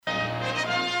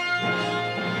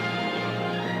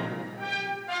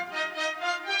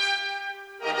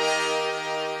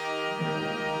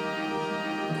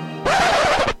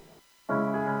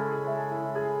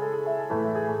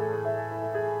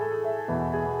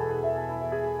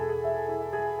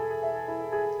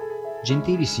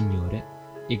Gentili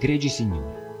signore, egregi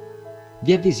signori,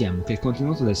 vi avvisiamo che il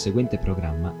contenuto del seguente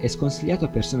programma è sconsigliato a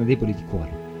persone deboli di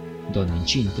cuore, donne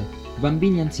incinte,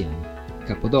 bambini anziani,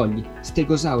 capodogli,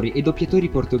 stegosauri e doppiatori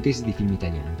portoghesi di film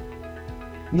italiani.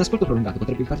 Un ascolto prolungato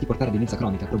potrebbe infatti portare a demenza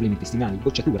cronica, problemi intestinali,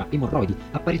 bocciatura, emorroidi,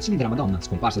 apparizioni della Madonna,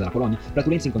 scomparsa della Polonia,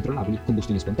 flatulenze incontrollabili,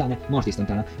 combustione spontanea, morte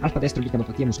istantanea, alfa destro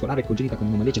licanopatia muscolare congenita con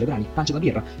anomalie cerebrali, pancia da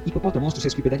birra, ipopoto monstro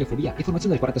sesquipedaliofobia e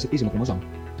formazione del 47esimo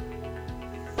cromosoma.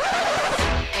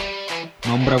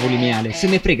 Ma un bravo lineale se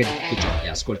ne frega di tutto ciò e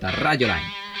ascolta Radio Line,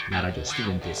 la radio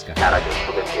studentesca. La radio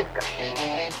studentesca.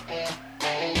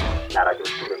 La radio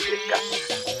studentesca.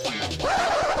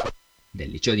 Del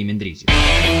liceo di Mendrisio.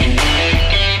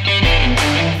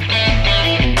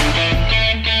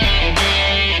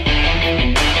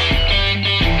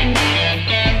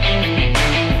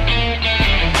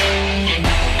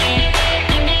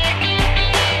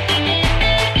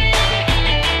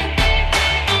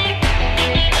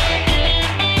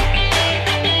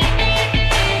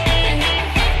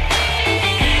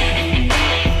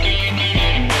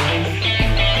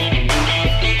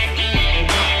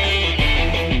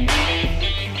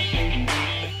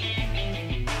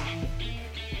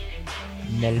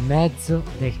 Nel mezzo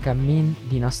del cammin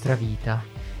di nostra vita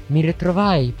mi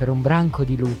ritrovai per un branco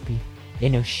di lupi e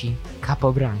ne uscì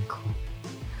capobranco.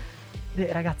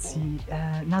 Ragazzi,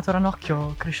 nato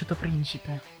ranocchio, cresciuto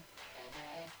principe.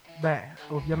 Beh,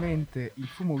 ovviamente il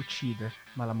fumo uccide,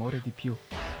 ma l'amore di più.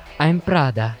 A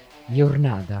Emprada,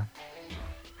 giornata.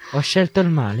 Ho scelto il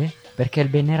male perché il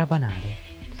bene era banale.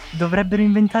 Dovrebbero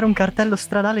inventare un cartello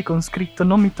stradale con scritto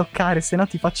 "non mi toccare, se no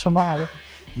ti faccio male".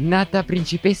 Nata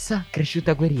principessa,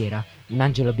 cresciuta guerriera, un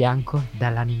angelo bianco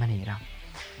dall'anima nera.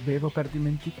 Bevo per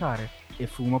dimenticare e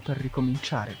fumo per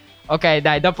ricominciare. Ok,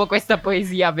 dai, dopo questa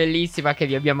poesia bellissima che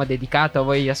vi abbiamo dedicato a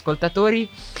voi ascoltatori,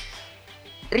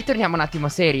 ritorniamo un attimo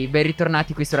seri. Ben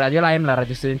ritornati qui su Radio Lime, la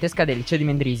radio studentesca del liceo di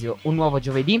Mendrisio. Un nuovo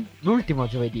giovedì, l'ultimo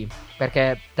giovedì,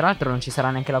 perché tra l'altro non ci sarà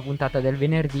neanche la puntata del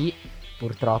venerdì,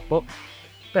 purtroppo.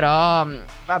 Però,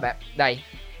 vabbè, dai.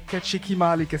 Che ciechi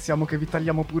mali che siamo che vi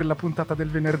tagliamo pure la puntata del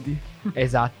venerdì.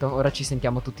 Esatto, ora ci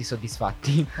sentiamo tutti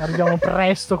soddisfatti. Arriviamo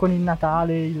presto con il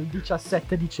Natale, il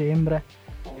 17 dicembre.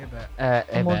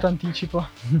 Con molto anticipo.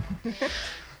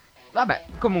 Vabbè,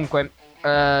 comunque,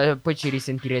 poi ci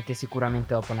risentirete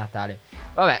sicuramente dopo Natale.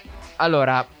 Vabbè,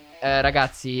 allora,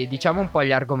 ragazzi, diciamo un po'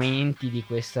 gli argomenti di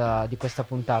questa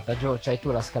puntata. Gio, c'hai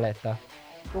tu la scaletta?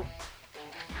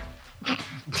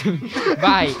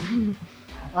 Vai!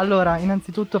 Allora,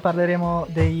 innanzitutto parleremo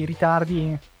dei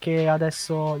ritardi che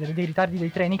adesso, dei ritardi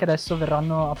dei treni che adesso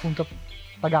verranno appunto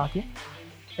pagati.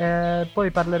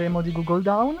 Poi parleremo di Google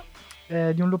Down,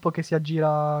 di un lupo che si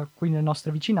aggira qui nelle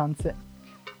nostre vicinanze,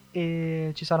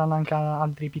 e ci saranno anche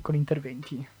altri piccoli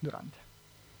interventi durante.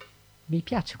 Mi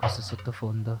piace questo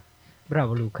sottofondo.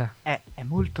 Bravo Luca. È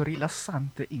molto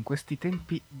rilassante in questi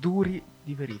tempi duri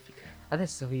di verifiche.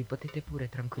 Adesso vi potete pure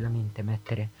tranquillamente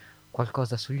mettere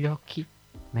qualcosa sugli occhi,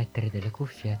 mettere delle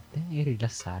cuffiette e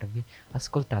rilassarvi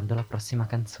ascoltando la prossima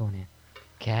canzone,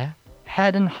 che è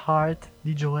Head and Heart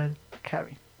di Joel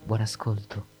Carey. Buon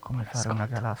ascolto. Come fare una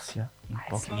galassia in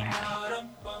pochi minuti.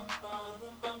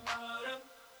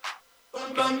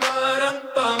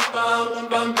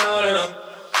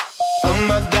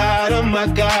 Oh my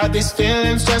God, these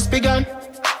feelings just begun.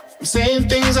 I'm saying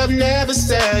things I've never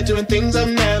said, doing things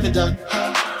I've never done.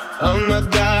 Oh my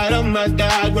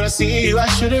God, when I see you I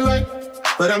should it right.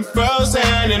 But I'm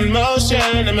frozen in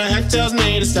motion and my head tells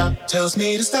me to stop. Tells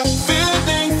me to stop.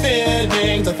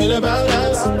 Feelings I feel about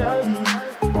us.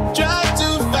 Try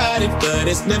to fight it but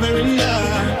it's never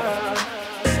enough.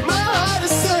 My heart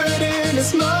is hurting,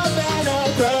 it's more than a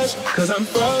crush. Cause I'm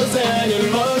frozen in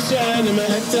motion and my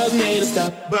head tells me to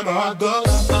stop. But my heart goes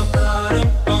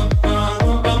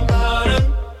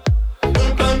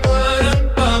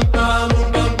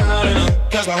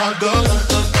cause my heart goes.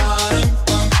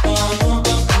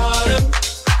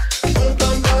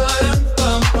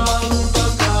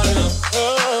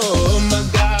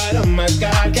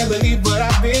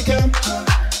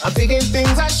 I'm thinking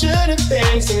things I shouldn't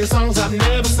think, singing songs I've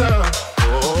never sung.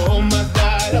 Oh my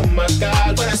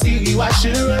God, when I see you I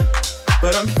should run.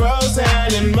 But I'm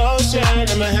frozen in motion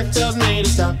and my head tells me to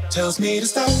stop. Tells me to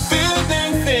stop.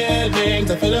 Feelings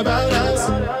I feel about us.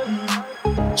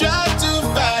 Try to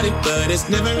fight it but it's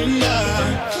never enough.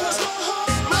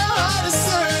 My heart is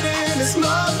hurting, it's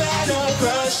more than a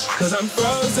crush. Cause I'm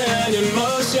frozen in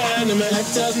motion and my head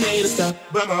tells me to stop.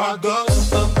 But my heart goes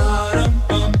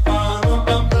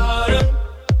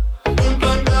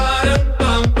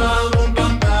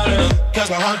cause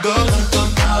my heart goes.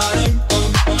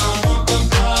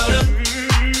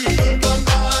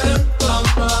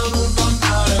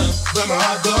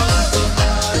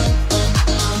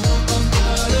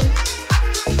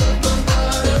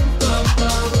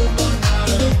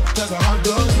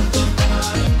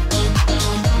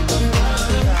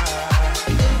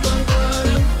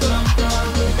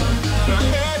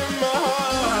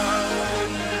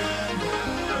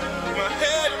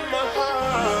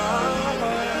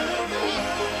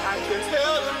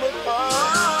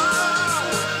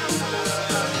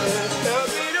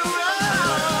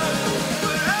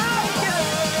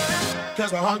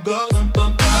 'cause my heart goes.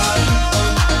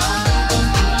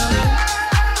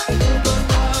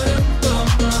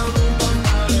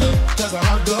 Cause my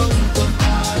heart goes.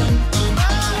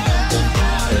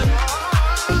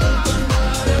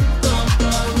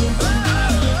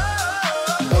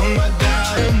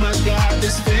 Oh my God,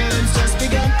 this feeling's just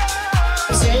begun.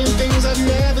 Saying things I've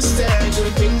never said,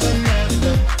 doing things I've never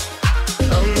done.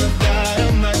 Oh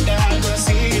my God, when I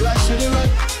see you I should have run.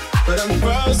 But I'm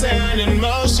frozen in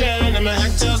motion and my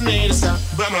head tells me to stop.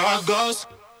 But my heart goes.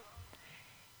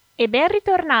 E ben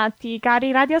ritornati,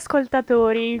 cari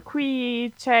radioascoltatori.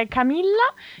 Qui c'è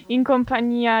Camilla in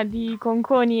compagnia di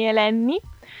Conconi e Lenny.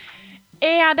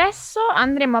 E adesso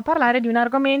andremo a parlare di un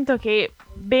argomento che,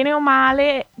 bene o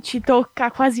male, ci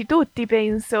tocca quasi tutti,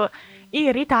 penso: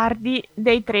 i ritardi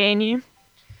dei treni.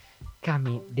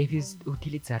 Cami, devi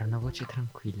utilizzare una voce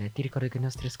tranquilla e ti ricordo che i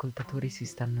nostri ascoltatori si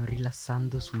stanno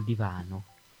rilassando sul divano.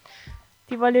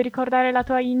 Ti voglio ricordare la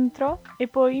tua intro e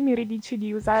poi mi ridici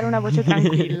di usare una voce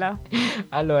tranquilla.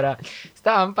 Allora,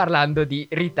 stavamo parlando di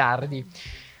ritardi.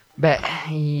 Beh,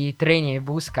 i treni e i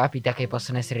bus capita che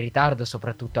possono essere in ritardo,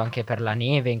 soprattutto anche per la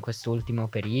neve in quest'ultimo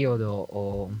periodo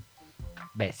o...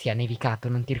 Beh, si è nevicato,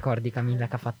 non ti ricordi Camilla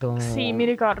che ha fatto... Sì, mi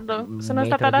ricordo. un Sono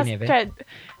metro stata di neve? cioè,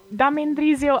 da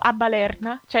Mendrisio a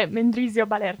Balerna, cioè Mendrisio a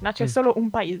Balerna, c'è Mm. solo un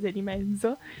paese di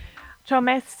mezzo. Ci ho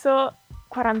messo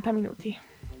 40 minuti.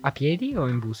 A piedi o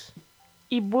in bus?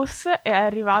 Il bus è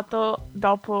arrivato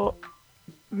dopo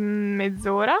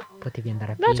mezz'ora. Potevi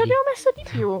andare a No, piedi? ci abbiamo messo di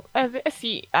più.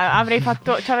 Sì, avrei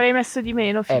fatto, ci avrei messo di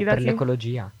meno, Per fidati.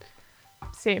 l'ecologia,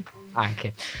 Sì.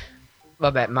 anche.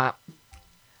 Vabbè, ma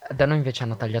da noi invece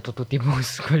hanno tagliato tutti i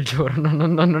bus quel giorno,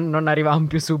 non arrivavamo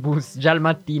più su bus. Già al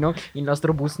mattino il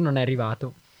nostro bus non è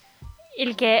arrivato.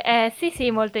 Il che è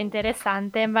sì molto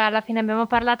interessante, ma alla fine abbiamo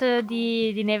parlato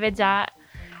di neve già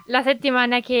la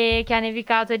settimana che ha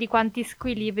nevicato e di quanti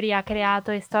squilibri ha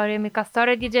creato, e storie, mica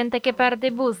storie di gente che perde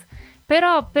i bus.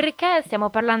 Però perché stiamo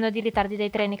parlando di ritardi dei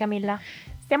treni, Camilla?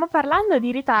 Stiamo parlando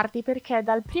di ritardi perché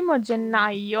dal 1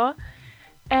 gennaio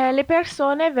le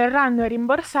persone verranno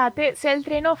rimborsate se il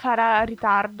treno farà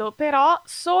ritardo, però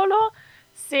solo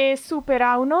se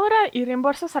supera un'ora il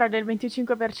rimborso sarà del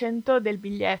 25% del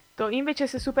biglietto, invece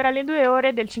se supera le 2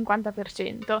 ore del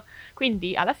 50%.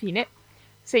 Quindi alla fine,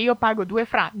 se io pago 2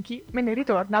 franchi, me ne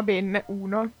ritorna ben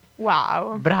 1.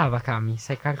 Wow! Brava Cami,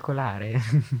 sai calcolare.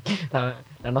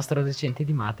 La nostra docente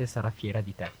di mate sarà fiera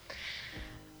di te.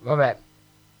 Vabbè,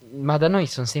 ma da noi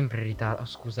sono sempre in ritardo. Oh,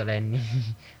 scusa Lenny,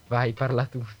 vai, parla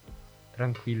tu,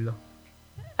 tranquillo.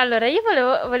 Allora, io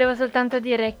volevo soltanto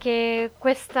dire che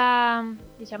questa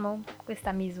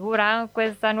misura,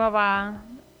 questa nuova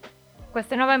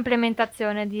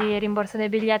implementazione di rimborso dei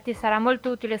biglietti sarà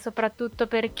molto utile soprattutto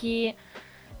per chi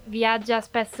viaggia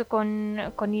spesso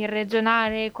con il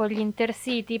regionale, con gli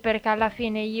intercity, perché alla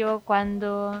fine io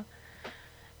quando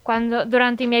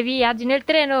durante i miei viaggi nel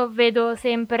treno vedo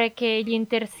sempre che gli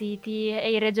intercity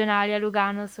e i regionali a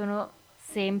Lugano sono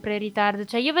sempre in ritardo,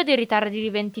 cioè io vedo i ritardi di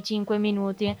 25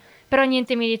 minuti, però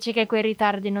niente mi dice che quei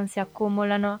ritardi non si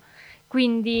accumulano,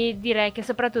 quindi direi che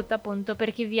soprattutto appunto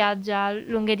per chi viaggia a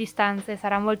lunghe distanze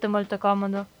sarà molto molto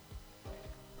comodo.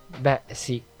 Beh,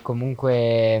 sì,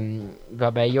 comunque,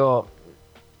 vabbè,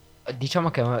 diciamo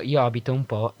che io abito un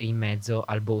po' in mezzo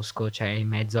al bosco, cioè in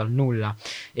mezzo al nulla,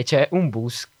 e c'è un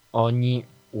bus ogni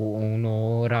 1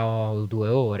 ora o 2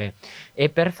 ore, e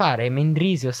per fare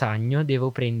Mendrisio-Sagno devo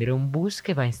prendere un bus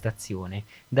che va in stazione,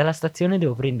 dalla stazione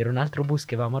devo prendere un altro bus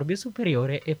che va a Morbio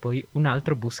Superiore e poi un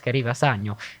altro bus che arriva a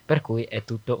Sagno, per cui è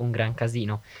tutto un gran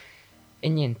casino. E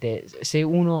niente, se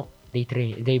uno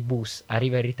dei bus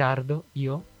arriva in ritardo,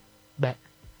 beh,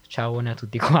 ciao a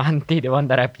tutti quanti, devo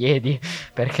andare a piedi,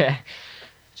 perché,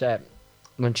 cioè,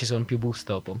 non ci sono più bus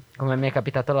dopo. Come mi è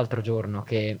capitato l'altro giorno,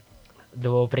 che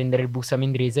dovevo prendere il bus a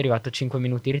Mendrisio, è arrivato 5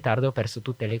 minuti in ritardo, ho perso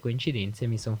tutte le coincidenze e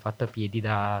mi sono fatto a piedi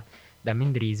da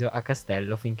Mendrisio a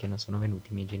Castello finché non sono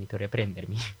venuti i miei genitori a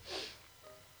prendermi.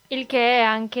 Il che è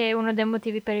anche uno dei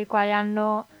motivi per i quali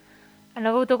hanno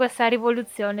avuto questa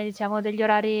rivoluzione, diciamo, degli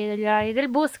orari del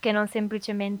bus, che non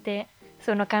semplicemente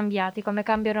sono cambiati come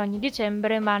cambiano ogni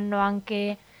dicembre, ma hanno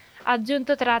anche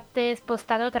aggiunto tratte,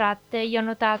 spostato tratte. Io ho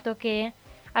notato che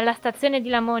alla stazione di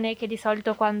Lamone, che di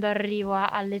solito quando arrivo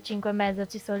alle 5:30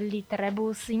 ci sono lì 3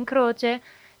 bus in croce,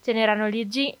 ce n'erano lì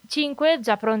 5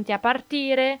 già pronti a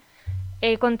partire,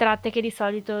 e con tratte che di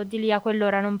solito di lì a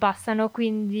quell'ora non passano,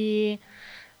 quindi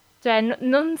cioè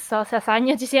non so se a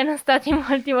Sagno ci siano stati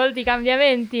molti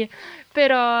cambiamenti,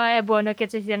 però è buono che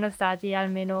ci siano stati,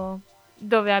 almeno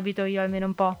dove abito io, almeno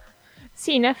un po'.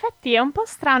 Sì, in effetti è un po'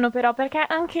 strano però perché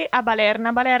anche a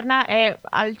Balerna è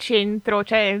al centro,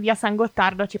 cioè via San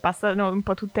Gottardo ci passano un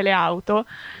po' tutte le auto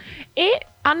e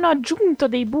hanno aggiunto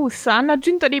dei bus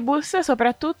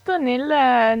soprattutto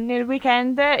nel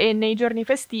weekend e nei giorni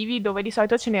festivi dove di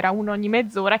solito ce n'era uno ogni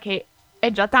mezz'ora, che è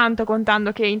già tanto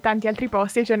contando che in tanti altri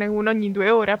posti ce n'è uno ogni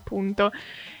 2 ore appunto,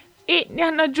 e ne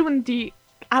hanno aggiunti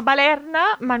a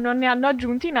Balerna ma non ne hanno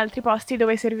aggiunti in altri posti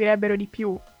dove servirebbero di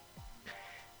più.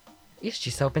 Io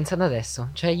ci stavo pensando adesso,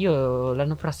 cioè io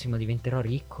l'anno prossimo diventerò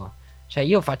ricco, cioè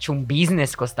io faccio un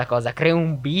business con sta cosa, creo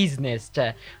un business,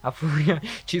 cioè a furia,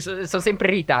 sono sempre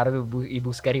in ritardo i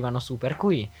bus che arrivano su, per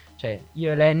cui, cioè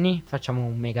io e Lenny facciamo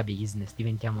un mega business,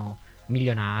 diventiamo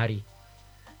milionari.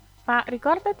 Ma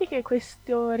ricordati che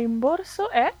questo rimborso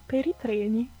è per i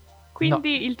treni,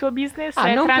 quindi il tuo business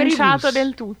è non per i tranciato bus.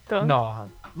 del tutto.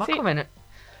 No, ma Sì. come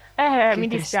Mi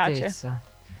che dispiace. tristezza.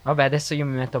 Vabbè, adesso io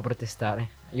mi metto a protestare,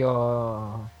 io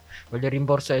voglio il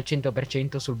rimborso del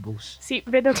 100% sul bus. Sì,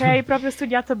 vedo che hai proprio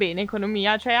studiato bene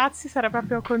economia, cioè Azzi sarà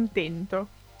proprio contento.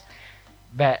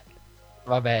 Beh,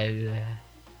 vabbè,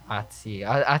 Azzi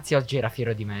oggi era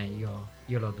fiero di me, io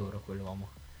lo adoro quell'uomo.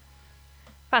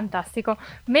 Fantastico.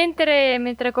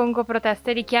 Mentre Congo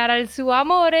protesta e dichiara il suo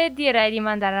amore, direi di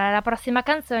mandare alla prossima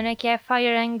canzone, che è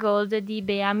Fire and Gold di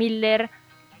Bea Miller.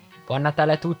 Buon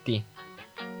Natale a tutti!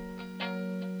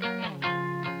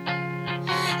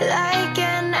 Like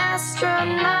an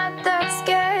astronaut that's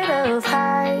scared of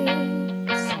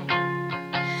heights,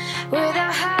 with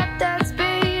a heart that's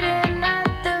beating at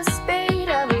the speed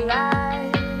of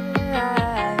light.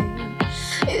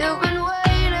 You've been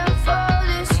waiting for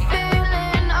this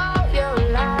feeling all your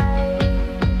life.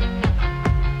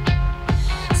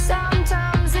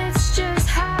 Sometimes it's just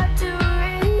hard to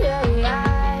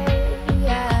realize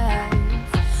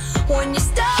when you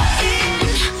start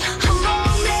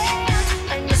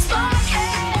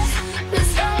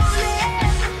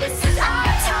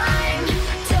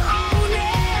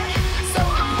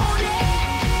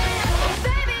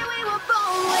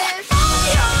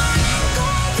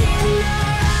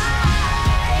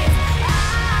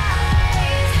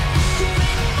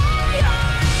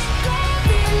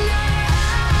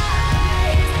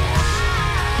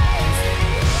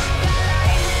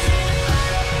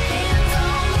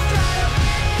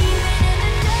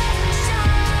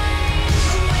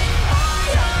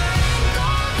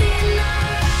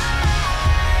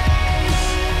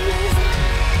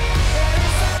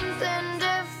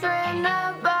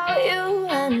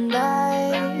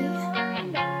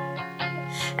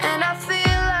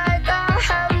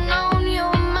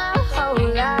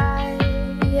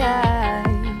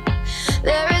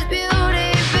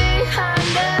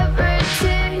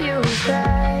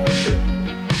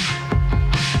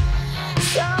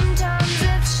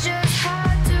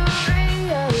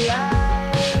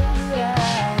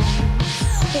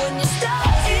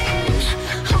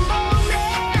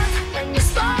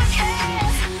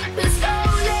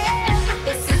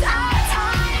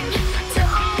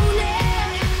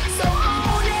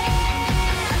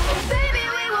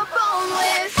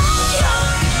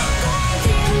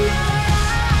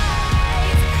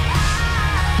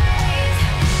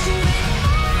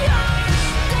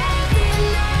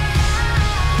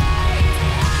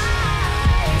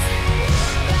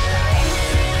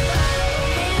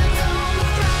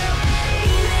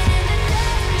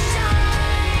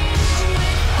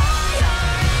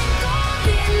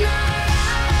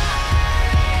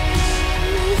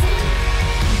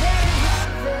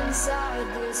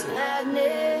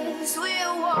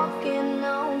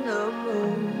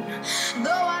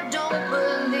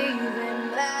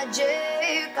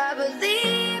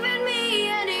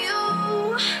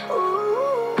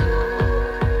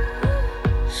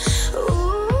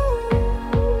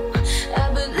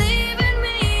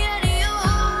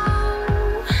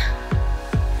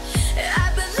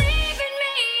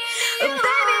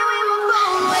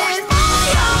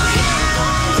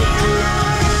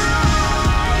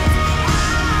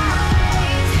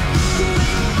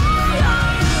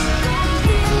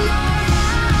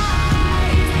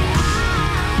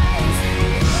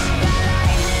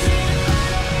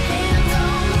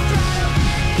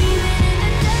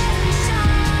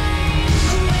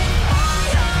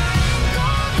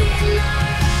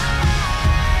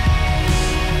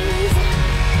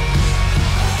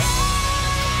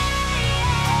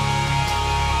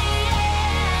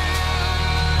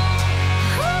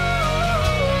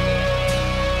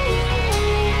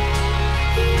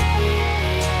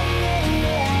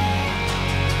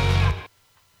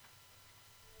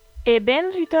E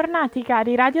ben ritornati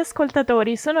cari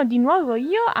radioascoltatori, sono di nuovo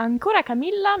io, ancora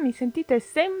Camilla, mi sentite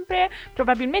sempre,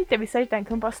 probabilmente vi sarete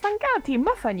anche un po' stancati,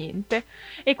 ma fa niente.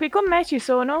 E qui con me ci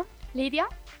sono Lidia,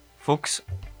 Fuchs.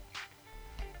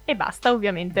 e basta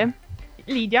ovviamente,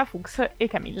 Lidia, Fuchs e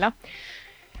Camilla.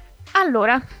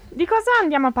 Allora, di cosa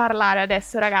andiamo a parlare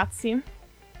adesso ragazzi?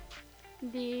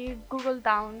 di Google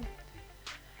Down.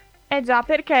 Già,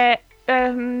 perché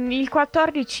il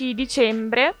 14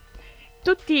 dicembre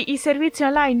tutti i servizi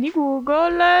online di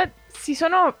Google si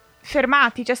sono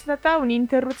fermati, c'è stata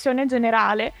un'interruzione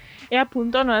generale e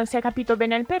appunto non si è capito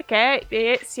bene il perché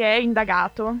e si è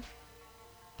indagato.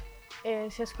 E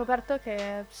si è scoperto che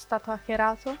è stato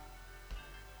hackerato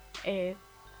e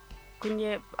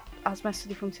quindi ha smesso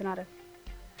di funzionare.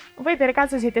 Voi per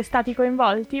caso siete stati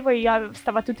coinvolti? Voi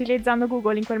stavate utilizzando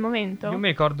Google in quel momento? Io mi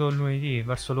ricordo il lunedì,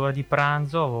 verso l'ora di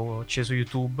pranzo, avevo acceso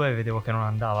YouTube e vedevo che non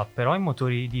andava, però i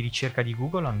motori di ricerca di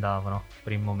Google andavano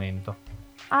per il momento.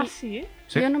 Ah sì?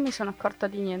 Sì. Io non mi sono accorta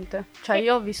di niente. Cioè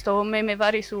io ho visto meme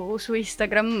vari su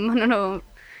Instagram, ma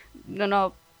non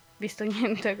ho visto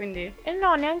niente, quindi...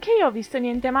 No, neanche io ho visto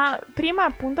niente, ma prima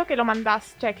appunto che lo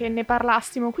mandassi, cioè che ne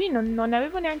parlassimo qui, non ne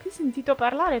avevo neanche sentito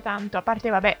parlare tanto, a parte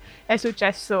vabbè, è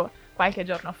successo qualche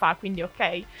giorno fa, quindi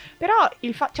ok. Però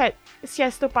cioè si è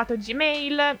stoppato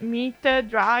Gmail, Meet,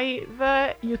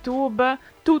 Drive, YouTube,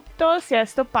 tutto si è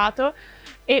stoppato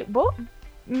e boh,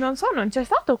 non so, non c'è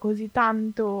stato così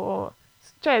tanto,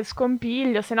 cioè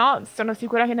scompiglio, se no sono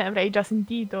sicura che ne avrei già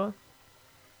sentito.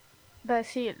 Beh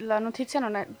sì, la notizia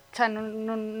non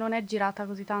è girata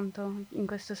così tanto in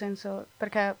questo senso,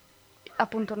 perché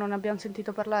appunto non abbiamo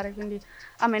sentito parlare, quindi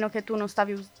a meno che tu non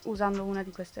stavi usando una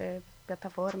di queste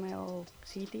piattaforme o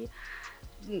siti,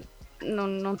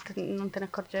 non te ne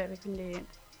accorgevi, quindi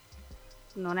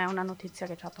non è una notizia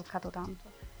che ci ha toccato tanto.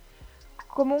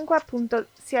 Comunque appunto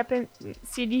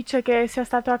si dice che sia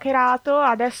stato hackerato,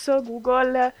 adesso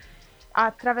Google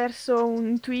attraverso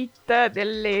un tweet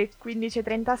delle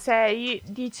 15:36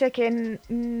 dice che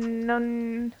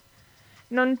non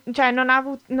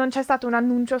c'è stato un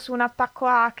annuncio su un attacco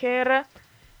hacker,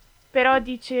 però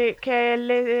dice che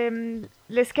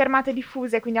le schermate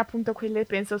diffuse, quindi appunto quelle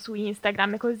penso su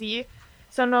Instagram e così,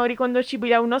 sono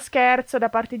riconducibili a uno scherzo da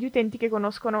parte di utenti che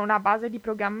conoscono una base di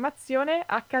programmazione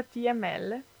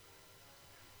HTML.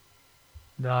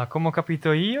 Da come ho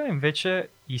capito io,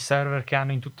 invece, i server che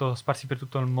hanno sparsi per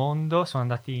tutto il mondo sono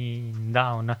andati in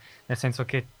down, nel senso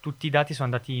che tutti i dati sono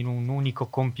andati in un unico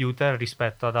computer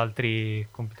rispetto ad altri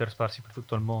computer sparsi per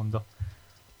tutto il mondo.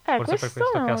 Forse per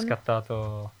questo che ha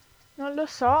scattato... Non lo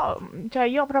so, cioè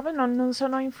io proprio non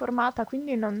sono informata,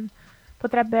 quindi non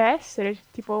potrebbe essere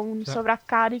tipo un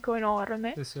sovraccarico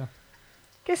enorme. Sì.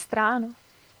 Che strano.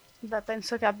 Beh,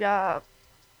 penso che abbia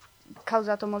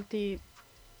causato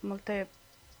molte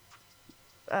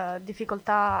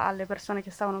difficoltà alle persone che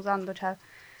stavano usando, cioè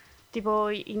tipo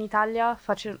in Italia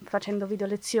facendo video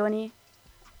lezioni,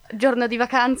 giorno di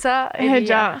vacanza e via.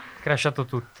 Già. Crashato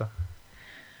tutto.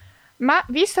 Ma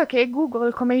visto che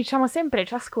Google, come diciamo sempre,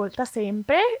 ci ascolta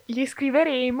sempre, gli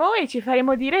scriveremo e ci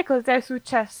faremo dire cos'è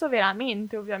successo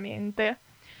veramente, ovviamente.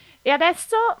 E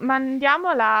adesso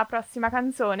mandiamo la prossima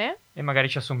canzone. E magari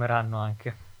ci assumeranno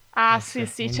anche. Ah sì,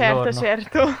 certo.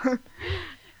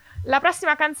 La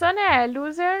prossima canzone è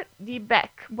Loser di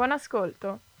Beck. Buon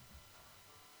ascolto.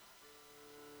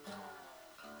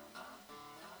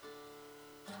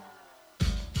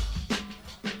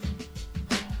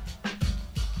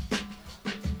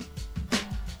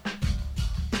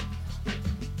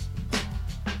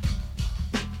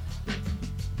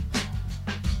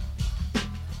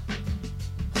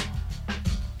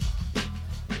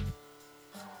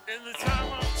 In the time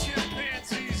of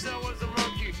chimpanzees, I was a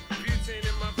monkey. Butane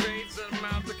in my veins and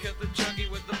mouth to cut the chunky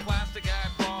with the plastic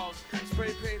eyeballs.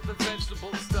 Spray paint the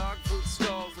vegetables, dog food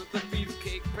stalls with the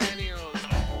beefcake pantyhose.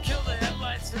 Kill the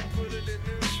headlights and put it in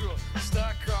neutral.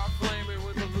 Stock car flaming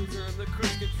with the loser and the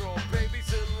cruise control.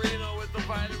 Babies in Reno with the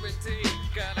vitamin D.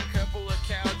 Got a couple of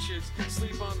couches,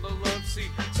 sleep on the love seat.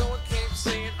 Someone came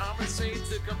saying I'm insane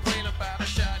to complain about a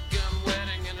shotgun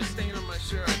wedding and a stain on my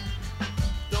shirt.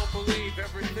 Don't believe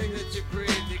everything that you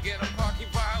breathe.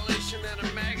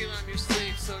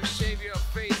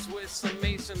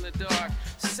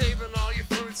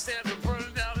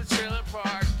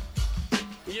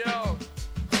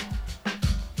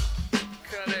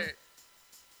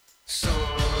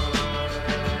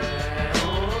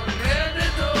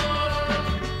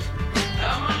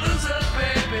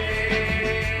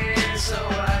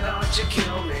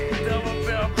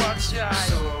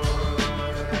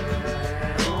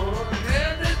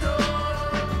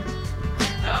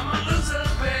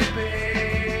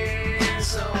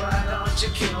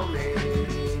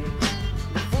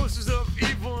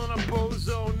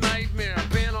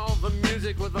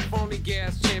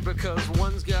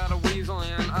 One's got a weasel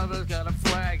and others got a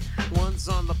flag. One's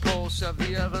on the pole, shove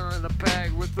the other in the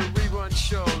bag with the rerun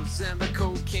shows and the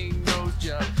cocaine nose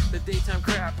job. The daytime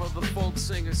crap of the folk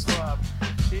singer's love.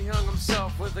 He hung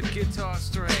himself with a guitar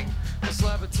string, a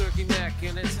slab of turkey neck,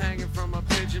 and it's hanging from a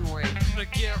pigeon wing.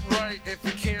 But get right if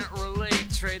you can't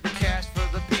relate. Trade the cash for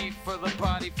the beat, for the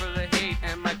body, for the hate.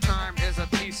 And my time is a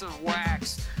piece of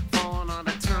wax falling on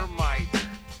a termite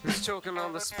who's choking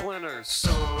on the splinters.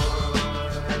 So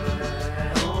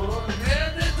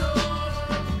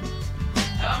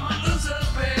I'm a loser,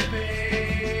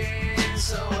 baby,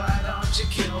 so why don't you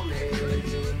kill me?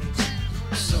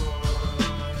 So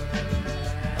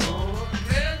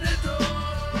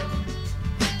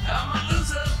I'm a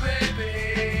loser,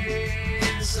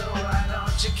 baby, so why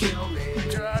don't you kill me?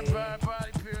 Drive by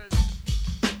body pierce.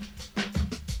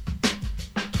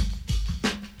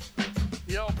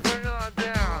 Yo, bring it on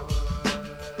down.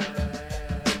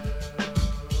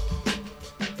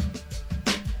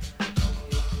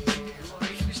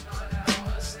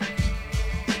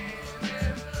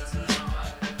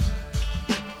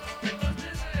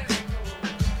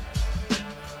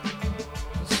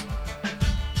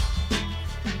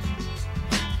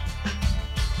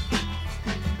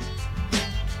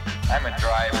 I'm a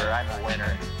driver, I'm a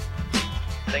winner.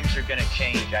 Things are gonna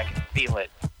change, I can feel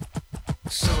it.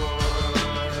 So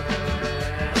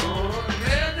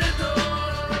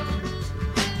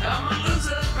I'm a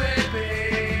loser,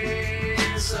 baby,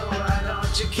 so why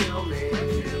don't you kill me?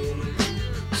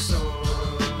 So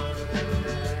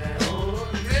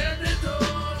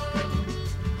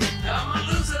I'm a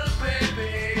loser,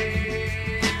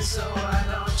 baby, so why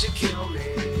don't you kill me?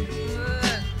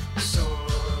 So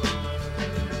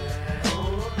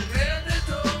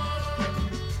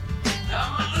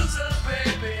I'm a loser,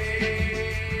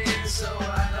 baby, so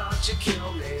why don't you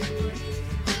kill me?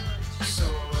 So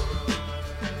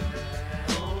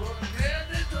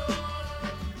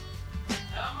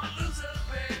I'm a loser,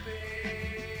 baby,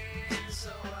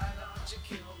 so why don't you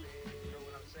kill me? You know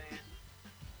what I'm saying?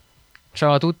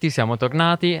 Ciao a tutti, siamo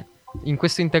tornati. In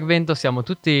questo intervento siamo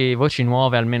tutti voci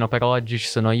nuove, almeno per oggi. Ci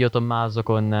sono io, Tommaso,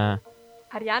 con...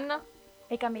 Arianna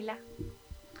e Camilla.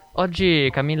 Oggi,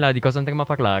 Camilla, di cosa andremo a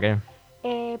parlare?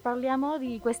 E parliamo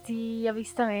di questi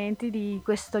avvistamenti di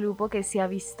questo lupo che si è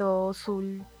visto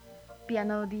sul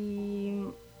piano di...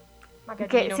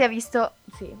 Che si è visto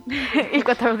il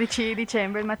 14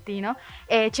 dicembre, il mattino,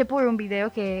 e c'è pure un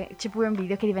video che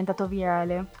è diventato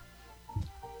virale.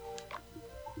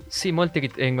 Sì, molti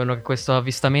ritengono che questo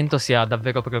avvistamento sia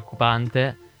davvero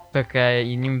preoccupante perché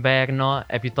in inverno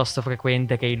è piuttosto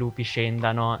frequente che i lupi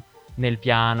scendano nel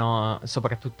piano,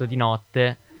 soprattutto di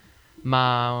notte,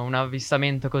 ma un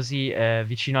avvistamento così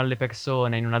vicino alle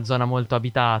persone, in una zona molto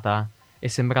abitata, e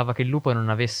sembrava che il lupo non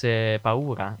avesse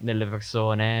paura delle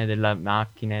persone, delle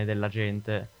macchine, della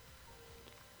gente.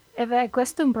 E beh,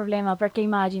 questo è un problema perché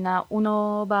immagina,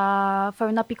 uno va a fare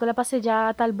una piccola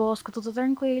passeggiata al bosco tutto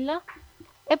tranquilla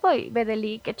e poi vede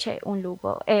lì che c'è un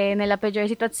lupo e nella peggiore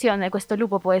situazione questo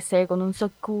lupo può essere con un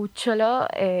cucciolo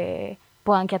e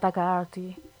può anche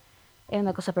attaccarti. È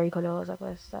una cosa pericolosa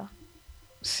questa.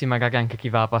 Sì, magari anche chi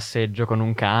va a passeggio con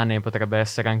un cane potrebbe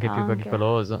essere anche più Anche.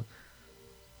 pericoloso.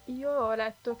 Io ho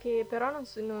letto che però non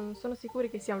sono sicuri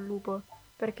che sia un lupo,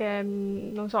 perché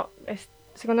non so,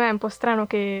 secondo me è un po' strano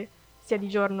che sia di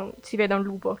giorno si veda un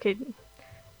lupo,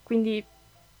 quindi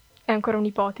è ancora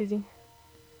un'ipotesi.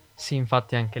 Sì,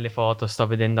 infatti anche le foto sto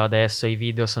vedendo adesso, i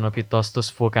video sono piuttosto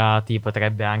sfocati,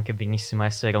 potrebbe anche benissimo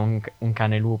essere un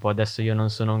cane lupo. Adesso io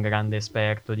non sono un grande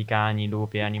esperto di cani,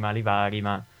 lupi e animali vari,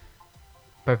 ma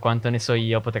per quanto ne so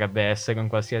io potrebbe essere un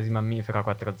qualsiasi mammifero a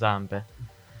quattro zampe.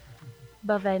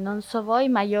 Vabbè, non so voi,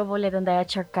 ma io volevo andare a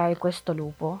cercare questo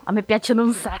lupo. A me piacciono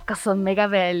un sacco, sono mega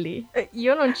belli.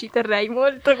 Io non ci terrei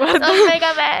molto, guarda. Sono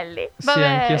mega belli. Sì,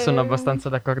 anch'io sono abbastanza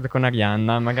d'accordo con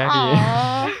Arianna, magari...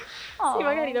 Sì,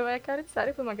 magari lo vai a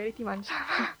carezzare, poi magari ti mangia.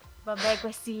 Vabbè,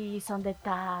 questi sono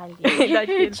dettagli.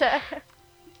 Dai, Cioè,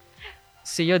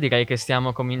 Sì, io direi che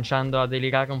stiamo cominciando a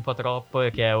delirare un po' troppo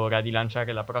e che è ora di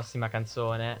lanciare la prossima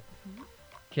canzone,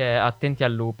 che è Attenti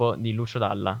al lupo di Lucio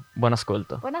Dalla. Buon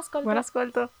ascolto. buon ascolto. Buon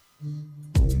ascolto.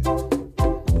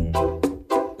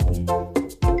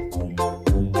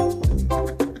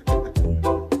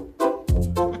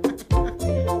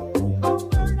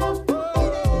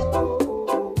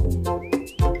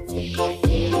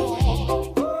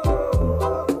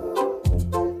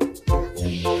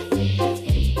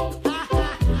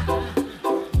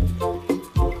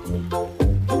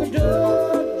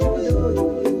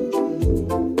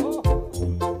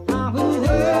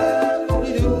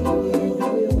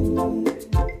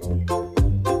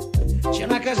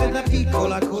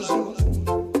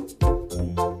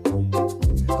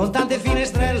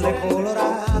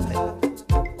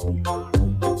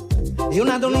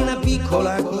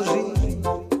 piccola così,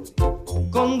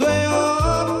 con due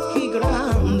occhi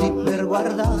grandi per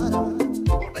guardare,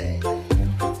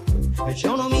 e c'è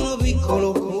un omino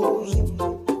piccolo così,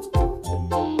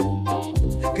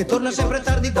 che torna sempre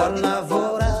tardi dal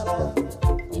lavorare,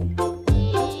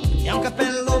 e ha un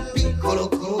cappello piccolo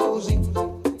così,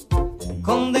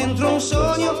 con dentro un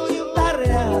sogno da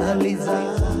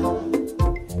realizzare,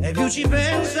 e più ci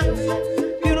pensa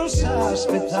più non sa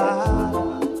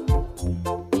aspettare.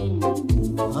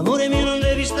 Amore mio, non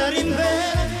devi stare in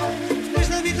pena,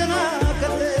 questa vita è una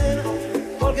catena,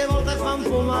 qualche volta fa un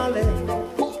po' male.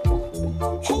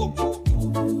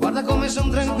 Guarda come son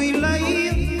tranquilla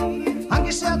io,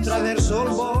 anche se attraverso il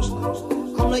bosco,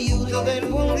 con l'aiuto del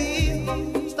buon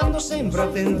Dio, stando sempre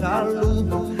attenta al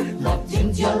lupo.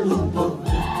 Attenti al lupo,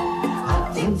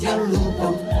 attenti al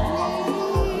lupo.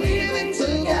 Living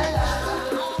together,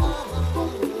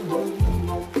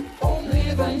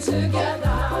 living together.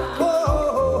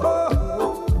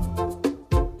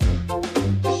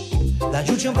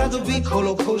 Laggiù c'è un prato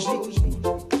piccolo così,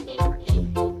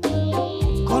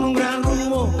 con un gran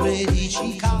rumore di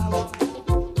cicale,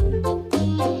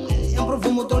 e un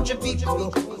profumo dolce piccolo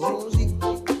così.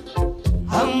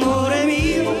 Amore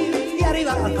mio, è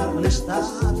arrivata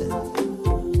l'estate,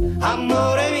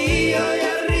 amore mio, è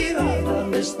arrivata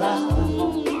l'estate,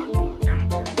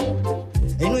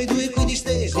 e noi due qui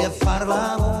distesi a far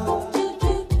l'amore,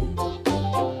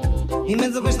 in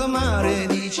mezzo a questo mare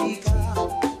di cicale.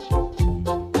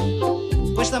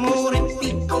 Quest'amore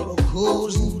piccolo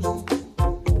così,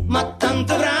 ma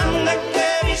tanto grande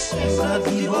che mi sembra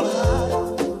di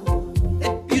volare,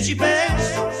 e più ci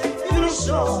penso più non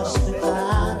so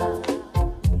aspettare.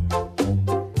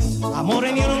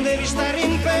 Amore mio, non devi stare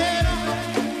in pena,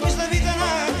 questa vita è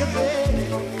una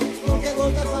catena, qualche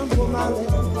volta fa un po' male.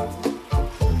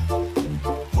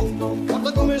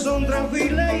 Guarda come son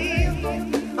tranquilla io,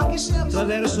 anche se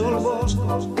attraverso il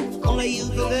bosco, con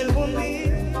l'aiuto del buon Dio,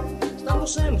 stavo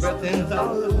sempre attenta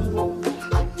al lupo.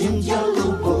 Attenti al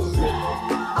lupo,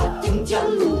 attenti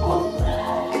al lupo.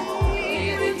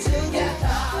 Living together,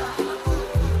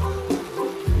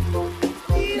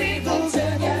 living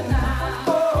together,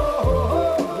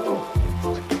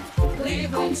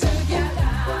 living together,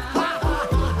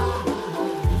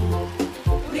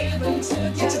 living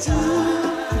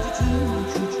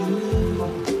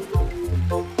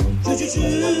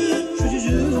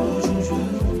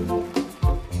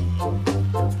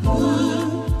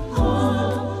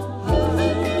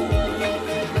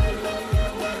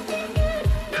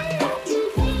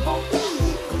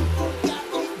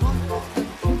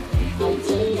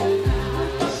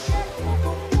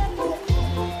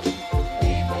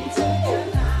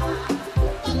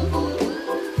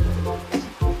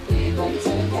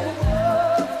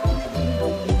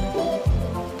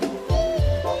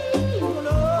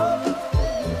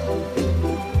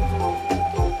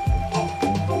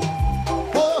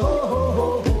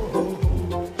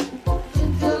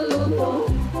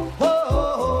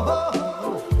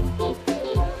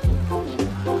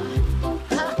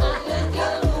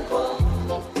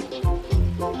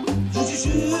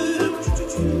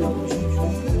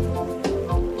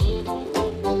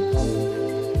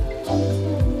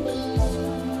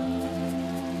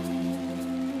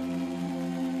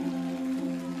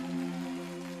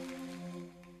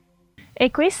E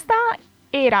questa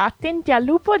era Attenti al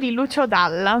lupo di Lucio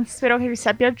Dalla, spero che vi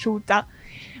sia piaciuta.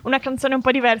 Una canzone un po'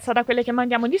 diversa da quelle che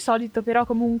mandiamo di solito, però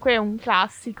comunque è un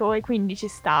classico e quindi ci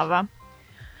stava.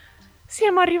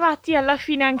 Siamo arrivati alla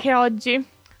fine anche oggi.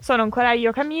 Sono ancora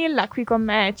io, Camilla, qui con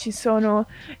me ci sono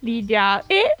Lidia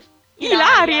e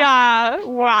Ilaria!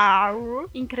 Wow!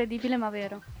 Incredibile ma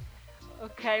vero.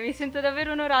 Ok, mi sento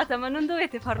davvero onorata, ma non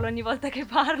dovete farlo ogni volta che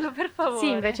parlo, per favore. Sì,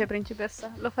 invece,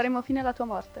 principessa, lo faremo fino alla tua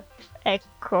morte.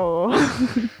 Ecco.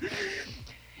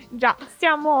 Già,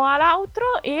 siamo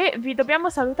all'outro e vi dobbiamo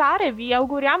salutare, vi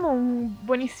auguriamo un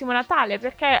buonissimo Natale,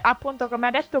 perché appunto, come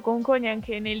ha detto Conconi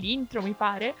anche nell'intro, mi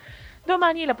pare,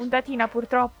 domani la puntatina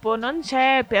purtroppo non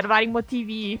c'è per vari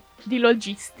motivi di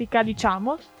logistica,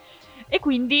 diciamo. E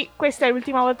quindi questa è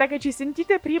l'ultima volta che ci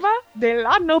sentite prima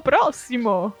dell'anno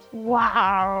prossimo.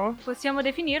 Wow! Possiamo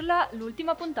definirla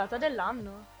l'ultima puntata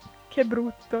dell'anno. Che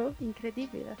brutto.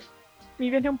 Incredibile. Mi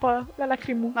viene un po' la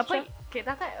lacrimuccia. Ma poi che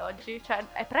data è oggi? Cioè,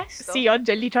 è presto? Sì,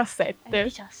 oggi è il 17. È il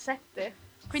 17?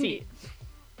 Quindi,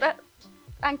 beh,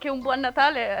 anche un buon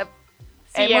Natale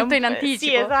è molto in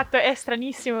anticipo. Sì, esatto, è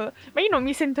stranissimo. Ma io non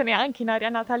mi sento neanche in aria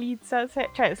natalizia.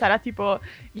 Cioè, sarà tipo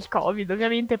il Covid,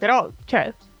 ovviamente, però,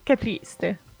 cioè... Che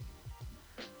triste.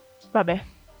 Vabbè.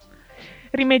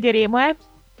 Rimedieremo, eh?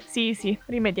 Sì,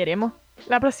 rimedieremo.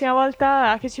 La prossima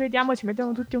volta che ci vediamo ci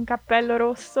mettiamo tutti un cappello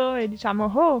rosso e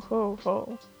diciamo ho ho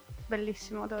ho.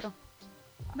 Bellissimo, adoro.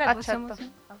 Beh, Accetto.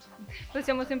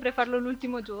 possiamo sempre farlo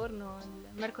l'ultimo giorno,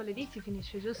 il mercoledì si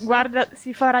finisce, giusto? Guarda,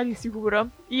 si farà di sicuro.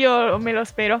 Io me lo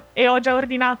spero. E ho già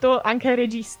ordinato anche ai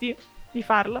registi di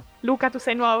farlo. Luca, tu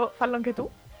sei nuovo, fallo anche tu.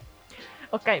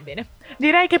 Ok, bene.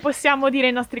 Direi che possiamo dire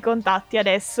i nostri contatti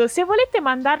adesso. Se volete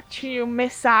mandarci un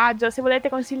messaggio, se volete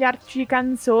consigliarci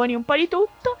canzoni, un po' di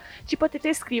tutto, ci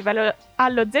potete scriverlo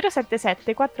allo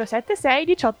 077 476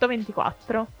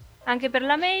 1824. Anche per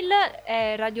la mail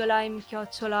è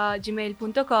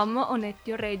radiolime@gmail.com o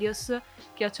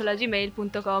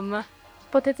nettioradios@gmail.com.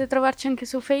 Potete trovarci anche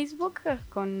su Facebook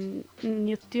con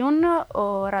Newtune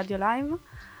o Radio Lime,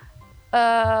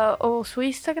 o su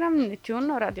Instagram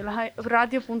Newtune o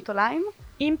radio.lime.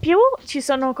 In più ci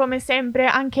sono come sempre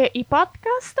anche i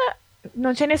podcast,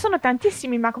 non ce ne sono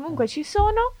tantissimi ma comunque ci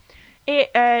sono,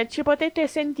 e ci potete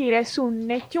sentire su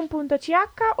nettune.ch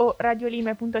o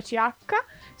radiolime.ch,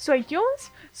 su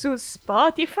iTunes, su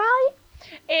Spotify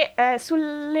e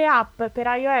sulle app per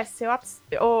iOS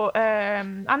o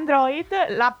Android,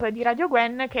 l'app di Radio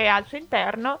Gwen che è al suo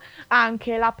interno,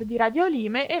 anche l'app di Radio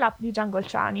Lime e l'app di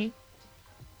Giangolciani.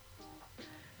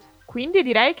 Quindi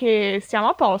direi che siamo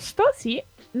a posto, sì.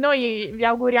 Noi vi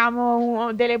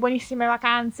auguriamo delle buonissime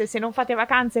vacanze, se non fate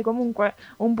vacanze comunque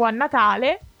un buon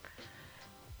Natale,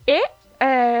 e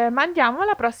mandiamo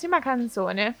la prossima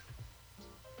canzone.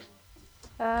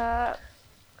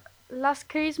 Last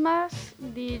Christmas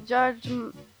di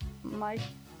George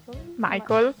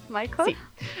Michael. Michael? Sì.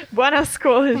 Buon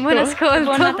ascolto. Buon ascolto.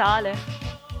 Buon Natale.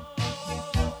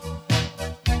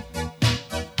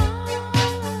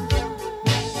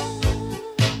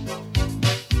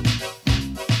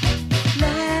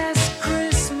 Last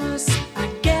Christmas I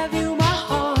gave you my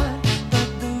heart,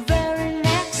 but the very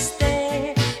next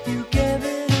day you gave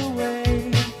it away.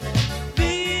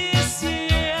 This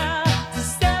year, to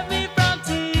save me from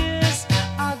tears,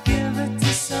 I'll give it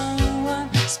to someone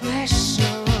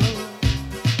special.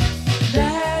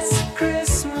 Last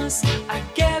Christmas I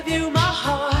gave you my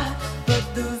heart, but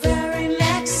the very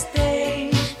next day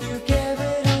you gave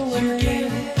it away.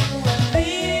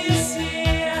 This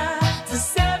year, to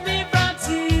save me from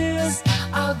tears,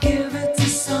 I'll give it to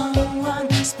someone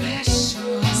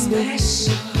special.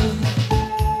 Special.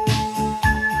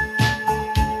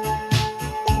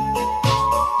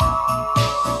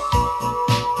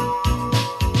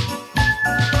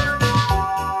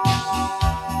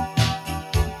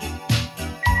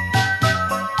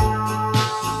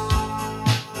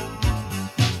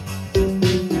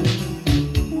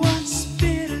 Once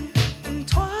bitten and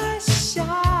twice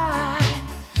shy,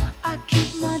 I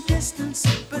keep my distance,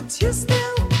 but you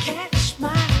still catch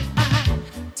my eye.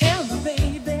 Tell me,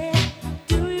 baby,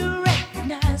 do you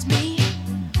recognize me?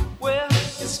 Well,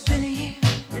 it's been a year,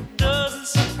 it doesn't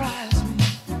surprise me.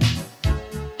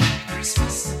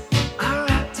 Christmas, I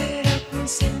wrapped it up and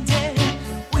sent it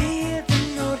with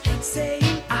a note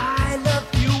saying I love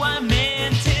you, I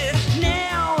meant it.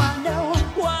 Now I know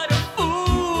what a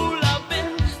fool I've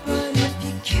been, but if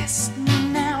you kissed me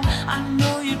now, I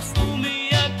know you'd fool me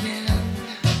again.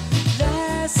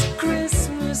 Last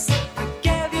Christmas I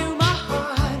gave you my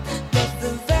heart, but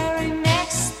the very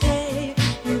next day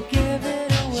you gave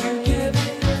it away.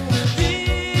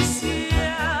 This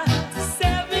year, to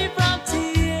save me from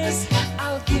tears,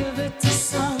 I'll give it to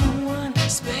someone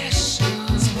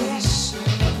special. Special.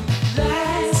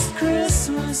 Last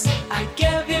Christmas I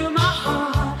gave you my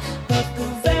heart, but the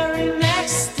very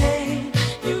next day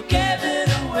you gave it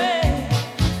away.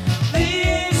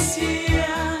 This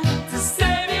year, to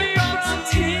save me from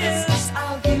tears,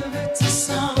 I'll give it to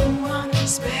someone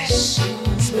special.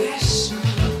 Special.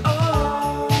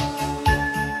 Oh,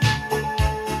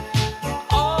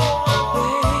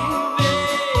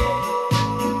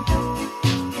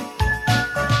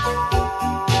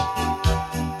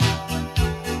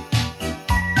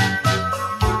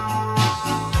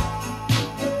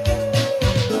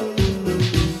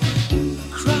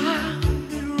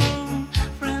 crowded room,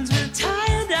 friends with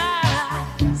tired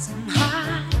eyes, I'm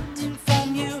hiding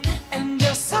from you and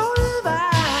your soul of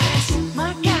eyes.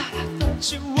 My God, I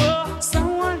thought you were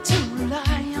someone to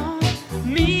rely on.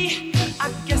 Me,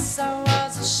 I guess I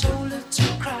was a shoulder to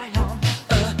cry on.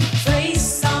 A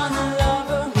face on a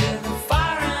lover with a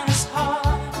fire in his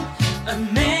heart. A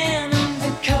man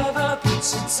undercover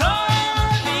puts it all